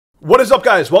What is up,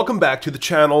 guys? Welcome back to the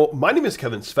channel. My name is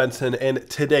Kevin Svenson, and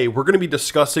today we're going to be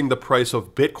discussing the price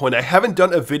of Bitcoin. I haven't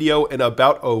done a video in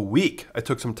about a week. I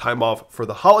took some time off for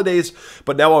the holidays,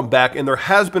 but now I'm back, and there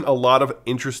has been a lot of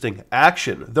interesting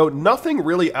action. Though nothing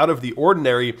really out of the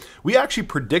ordinary, we actually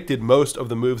predicted most of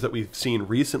the moves that we've seen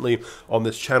recently on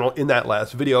this channel in that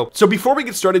last video. So before we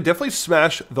get started, definitely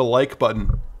smash the like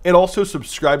button and also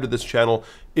subscribe to this channel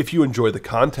if you enjoy the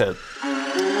content.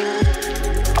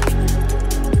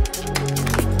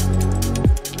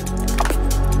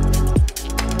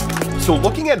 So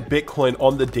looking at Bitcoin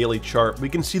on the daily chart, we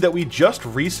can see that we just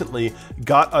recently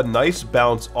got a nice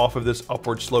bounce off of this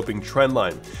upward sloping trend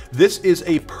line. This is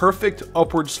a perfect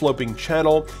upward sloping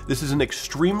channel. This is an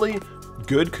extremely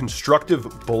good,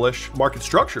 constructive, bullish market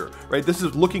structure, right? This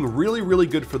is looking really, really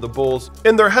good for the bulls.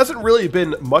 And there hasn't really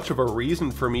been much of a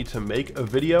reason for me to make a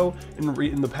video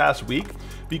in the past week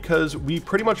because we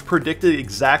pretty much predicted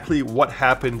exactly what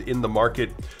happened in the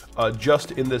market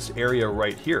just in this area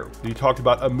right here. We talked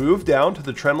about a move down to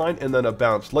the trend line and then a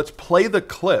bounce. Let's play the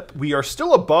clip. We are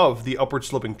still above the upward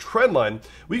sloping trend line.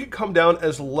 We could come down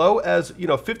as low as,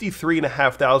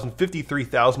 53,500,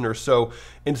 53,000 or so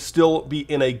and still be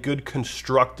in a good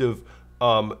constructive,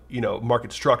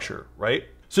 market structure, right?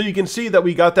 So you can see that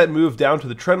we got that move down to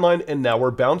the trend line and now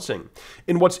we're bouncing.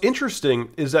 And what's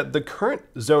interesting is that the current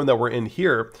zone that we're in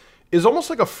here is almost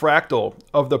like a fractal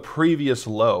of the previous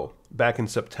low back in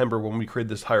September when we created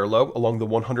this higher low along the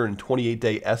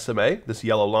 128-day SMA, this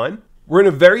yellow line. We're in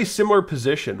a very similar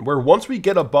position where once we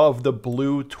get above the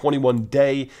blue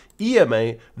 21-day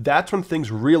EMA, that's when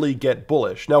things really get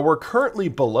bullish. Now we're currently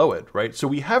below it, right? So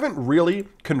we haven't really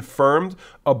confirmed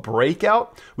a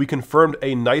breakout. We confirmed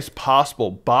a nice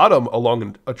possible bottom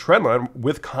along a trend line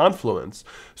with confluence.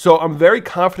 So I'm very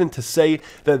confident to say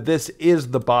that this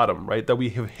is the bottom, right? That we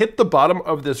have hit the bottom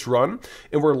of this run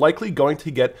and we're likely going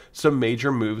to get some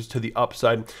major moves to the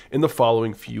upside in the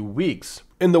following few weeks.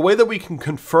 And the way that we can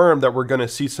confirm that we're going to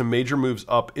see some major moves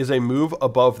up is a move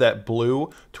above that blue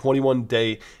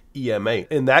 21-day EMA.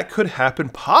 And that could happen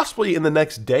possibly in the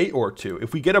next day or two.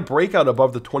 If we get a breakout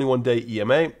above the 21-day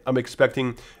EMA, I'm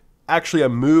expecting actually a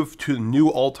move to new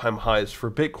all-time highs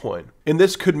for Bitcoin. And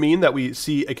this could mean that we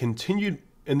see a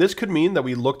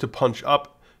we look to punch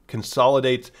up,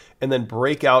 consolidate, and then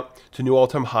break out to new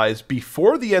all-time highs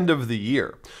before the end of the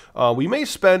year. We may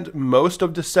spend most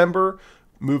of December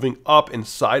moving up and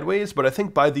sideways, but I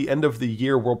think by the end of the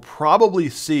year, we'll probably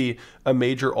see a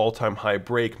major all-time high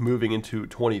break moving into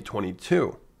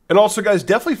 2022. And also, guys,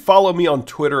 definitely follow me on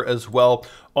Twitter as well.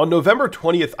 On November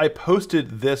 20th, I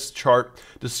posted this chart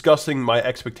discussing my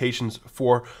expectations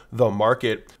for the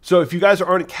market. So if you guys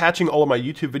aren't catching all of my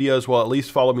YouTube videos, well, at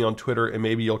least follow me on Twitter and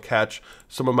maybe you'll catch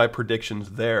some of my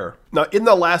predictions there. Now, in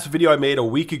the last video I made a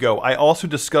week ago, I also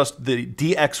discussed the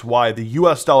DXY, the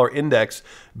US dollar index,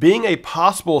 being a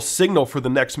possible signal for the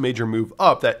next major move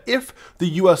up, that if the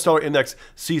US dollar index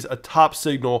sees a top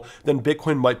signal, then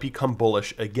Bitcoin might become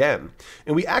bullish again.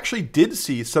 And we actually did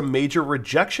see some major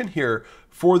rejection here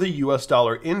for the US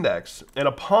dollar index. And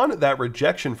upon that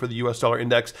rejection for the US dollar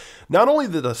index, not only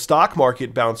did the stock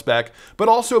market bounce back, but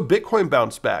also Bitcoin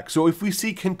bounced back. So if we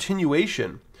see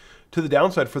continuation to the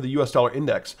downside for the US dollar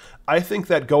index, I think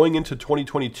that going into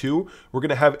 2022, we're going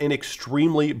to have an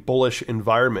extremely bullish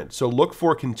environment. So look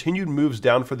for continued moves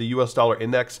down for the US dollar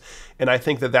index. And I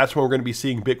think that that's when we're going to be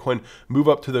seeing Bitcoin move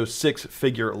up to those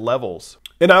six-figure levels.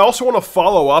 And I also want to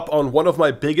follow up on one of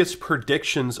my biggest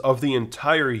predictions of the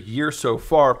entire year so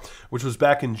far, which was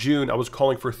back in June. I was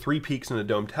calling for 3 peaks in a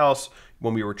domed house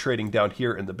when we were trading down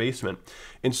here in the basement.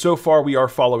 And so far we are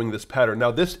following this pattern. Now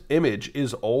this image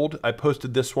is old. I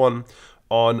posted this one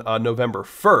on November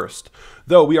 1st,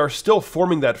 though we are still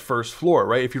forming that first floor,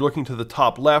 right? If you're looking to the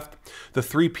top left, the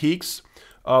 3 peaks,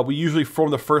 we usually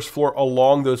form the first floor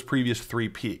along those previous 3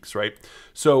 peaks, right?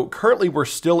 So currently we're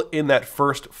still in that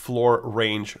first floor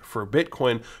range for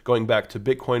Bitcoin. Going back to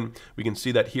Bitcoin, we can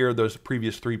see that here, those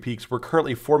previous 3 peaks, we're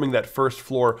currently forming that first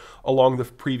floor along the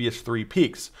previous 3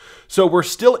 peaks. So we're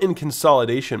still in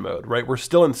consolidation mode, right? We're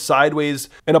still in sideways.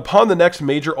 And upon the next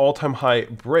major all-time high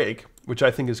break, which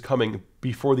I think is coming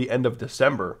before the end of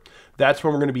December, that's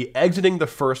when we're going to be exiting the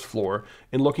first floor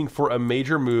and looking for a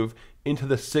major move into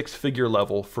the 6-figure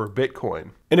level for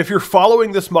Bitcoin. And if you're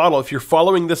following this model, if you're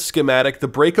following this schematic, the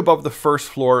break above the first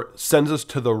floor sends us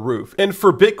to the roof. And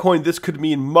for Bitcoin, this could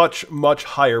mean much, much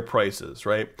higher prices,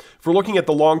 right? If we're looking at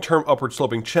the long-term upward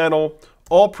sloping channel,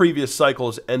 all previous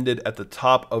cycles ended at the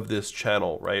top of this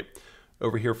channel, right?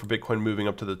 Over here for Bitcoin moving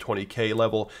up to the 20K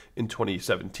level in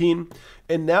 2017.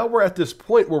 And now we're at this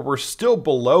point where we're still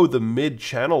below the mid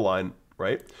channel line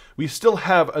right? We still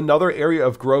have another area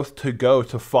of growth to go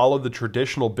to follow the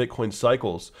traditional Bitcoin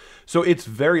cycles. So it's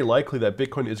very likely that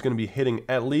Bitcoin is going to be hitting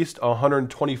at least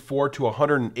 124 to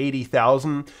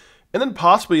 180,000, and then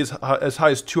possibly as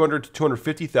high as 200 to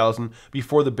 250,000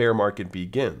 before the bear market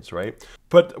begins, right?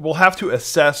 But we'll have to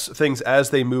assess things as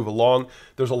they move along.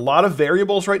 There's a lot of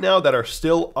variables right now that are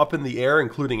still up in the air,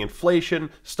 including inflation,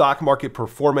 stock market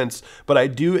performance, but I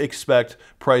do expect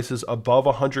prices above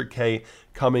 100K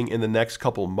coming in the next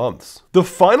couple months. The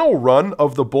final run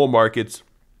of the bull markets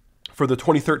for the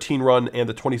 2013 run and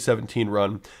the 2017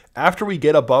 run, after we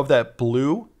get above that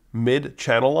blue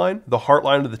mid-channel line, the heart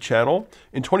line of the channel,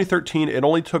 in 2013, it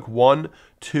only took 1,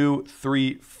 2,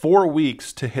 3, 4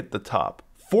 weeks to hit the top.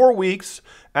 4 weeks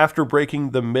after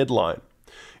breaking the midline.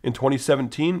 In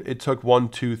 2017, it took 1,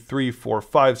 2, 3, 4,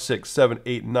 5, 6, 7,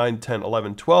 8, 9, 10,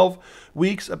 11, 12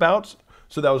 weeks about.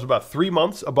 So that was about 3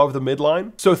 months above the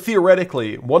midline. So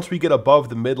theoretically, once we get above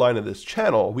the midline of this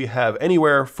channel, we have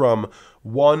anywhere from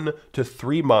 1 to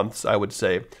 3 months, I would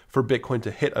say, for Bitcoin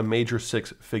to hit a major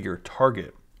six-figure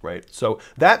target. Right? So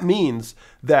that means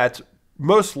that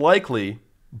most likely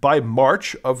by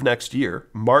March of next year,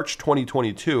 March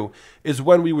 2022, is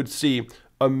when we would see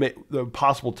the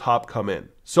possible top come in.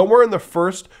 Somewhere in the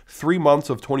first 3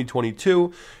 months of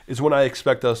 2022 is when I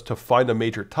expect us to find a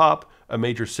major top, a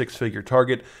major six-figure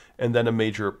target, and then a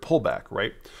major pullback,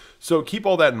 right? So keep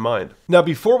all that in mind. Now,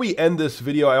 before we end this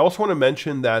video, I also want to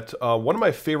mention that one of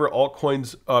my favorite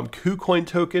altcoins, KuCoin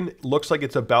token, looks like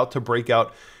it's about to break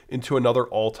out into another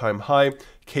all-time high.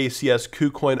 KCS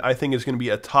KuCoin, I think, is going to be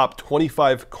a top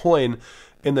 25 coin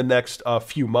in the next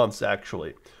few months,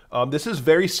 actually. This is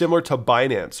very similar to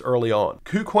Binance early on.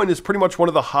 KuCoin is pretty much one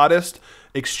of the hottest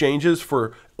exchanges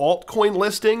for altcoin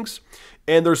listings,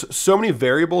 and there's so many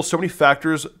variables, so many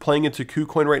factors playing into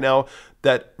KuCoin right now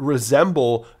that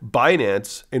resemble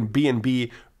Binance and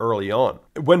BNB early on.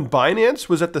 When Binance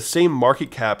was at the same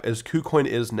market cap as KuCoin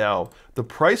is now, the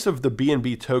price of the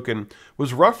BNB token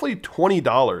was roughly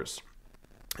 $20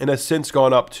 and has since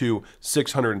gone up to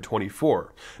 $624.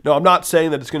 Now, I'm not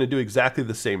saying that it's going to do exactly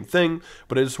the same thing,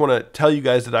 but I just want to tell you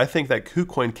guys that I think that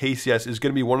KuCoin KCS is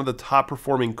going to be one of the top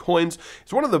performing coins.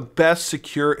 It's one of the best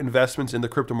secure investments in the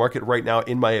crypto market right now,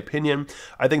 in my opinion.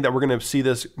 I think that we're going to see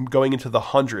this going into the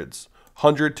hundreds.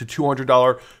 $100 to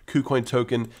 $200 KuCoin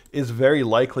token is very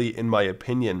likely, in my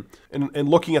opinion. And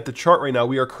looking at the chart right now,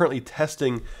 we are currently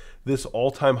testing this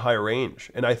all-time high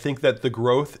range, and I think that the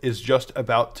growth is just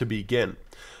about to begin.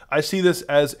 I see this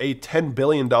as a $10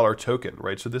 billion token,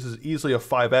 right? So this is easily a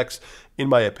 5x in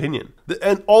my opinion.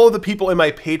 And all of the people in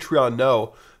my Patreon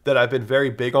know that I've been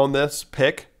very big on this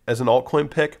pick as an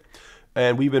altcoin pick,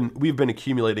 and we've been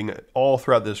accumulating all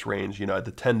throughout this range, you know, at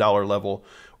the $10 level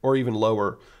or even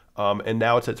lower. And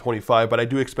now it's at 25, but I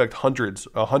do expect hundreds,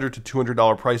 $100 to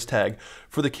 $200 price tag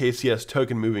for the KCS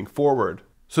token moving forward.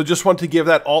 So just want to give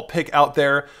that alt pick out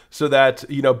there so that,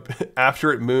 you know,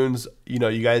 after it moons, you know,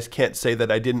 you guys can't say that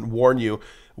I didn't warn you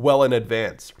well in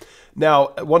advance.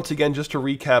 Now, once again, just to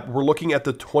recap, we're looking at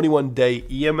the 21-day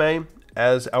EMA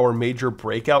as our major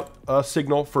breakout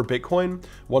signal for Bitcoin.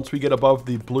 Once we get above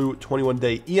the blue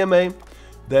 21-day EMA,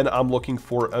 then I'm looking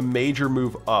for a major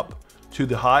move up to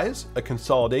the highs, a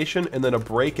consolidation, and then a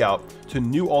breakout to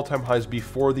new all-time highs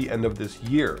before the end of this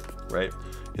year, right?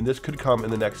 And this could come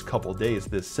in the next couple days,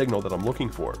 this signal that I'm looking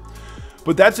for.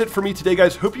 But that's it for me today,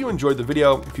 guys. Hope you enjoyed the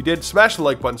video. If you did, smash the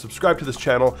like button, subscribe to this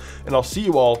channel, and I'll see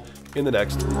you all in the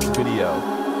next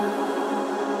video.